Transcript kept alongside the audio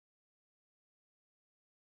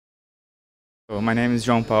So my name is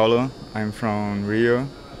João Paulo. I'm from Rio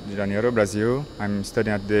de Janeiro, Brazil. I'm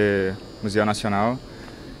studying at the Museu Nacional,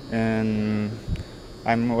 and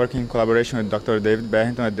I'm working in collaboration with Dr. David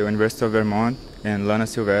Barrington at the University of Vermont and Lana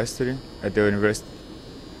Sylvestre at the University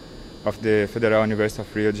of the Federal University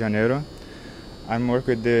of Rio de Janeiro. I'm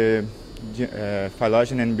working with the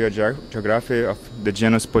phylogeny and biogeography of the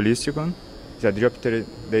genus Polystichum. It's a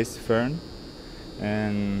Dryopteridaceae fern,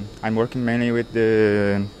 and I'm working mainly with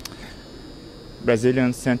the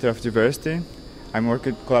Brazilian Center of Diversity. I'm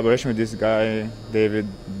working in collaboration with this guy, David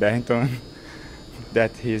Barrington,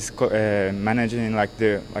 that he's managing like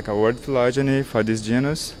a word phylogeny for this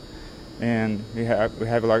genus, and we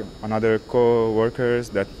have like another co-workers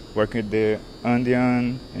that work with the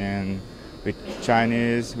Andean and with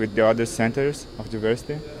Chinese, with the other centers of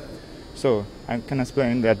diversity. So I can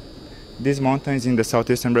explain that these mountains in the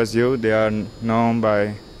southeastern Brazil, they are known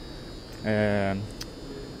by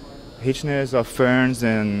richness of ferns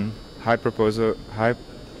and high proportion of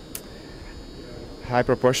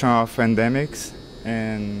endemics.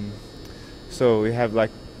 And so we have like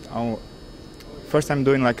first I'm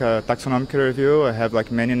doing like a taxonomic review. I have like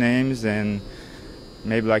many names and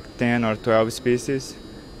maybe like 10 or 12 species.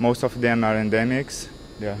 Most of them are endemics.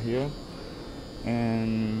 They are here.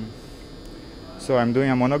 And so I'm doing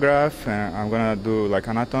a monograph, and I'm gonna do like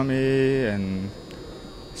anatomy and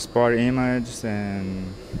spore images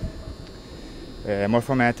and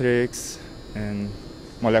morphometrics and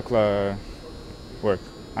molecular work.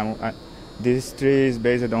 This tree is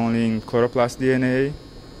based only in chloroplast DNA,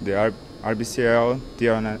 the RBCL,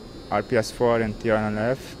 RPS4 and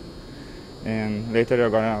tRNF, and later we're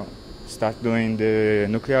gonna start doing the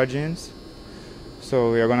nuclear genes. So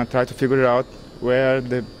we are gonna try to figure out where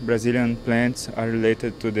the Brazilian plants are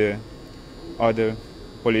related to the other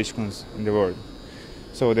polystichums in the world.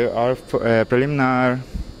 So there are preliminary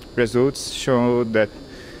results show that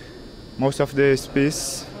most of the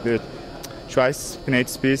species, the twice-pinnate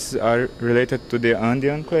species, are related to the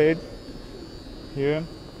Andean clade here,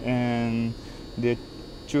 and the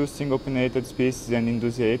two single-pinnated species and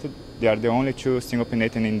induciated, they are the only two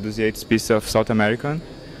single-pinnated and induciated species of South America,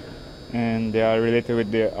 and they are related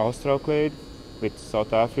with the Austral clade, with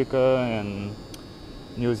South Africa and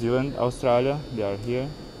New Zealand, Australia. They are here.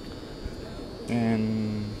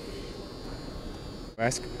 And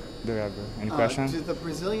ask, do you have any questions? Do the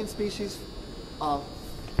Brazilian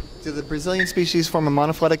species form a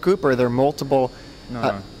monophyletic group, or are there multiple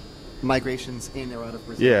migrations in or out of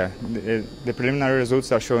Brazil? Yeah, the preliminary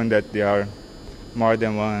results are showing that there are more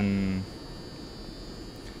than one.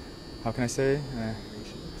 How can I say?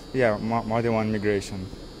 Yeah, more than one migration.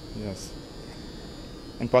 Yes,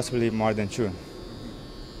 and possibly more than two.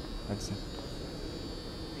 That's it.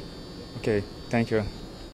 Okay, thank you.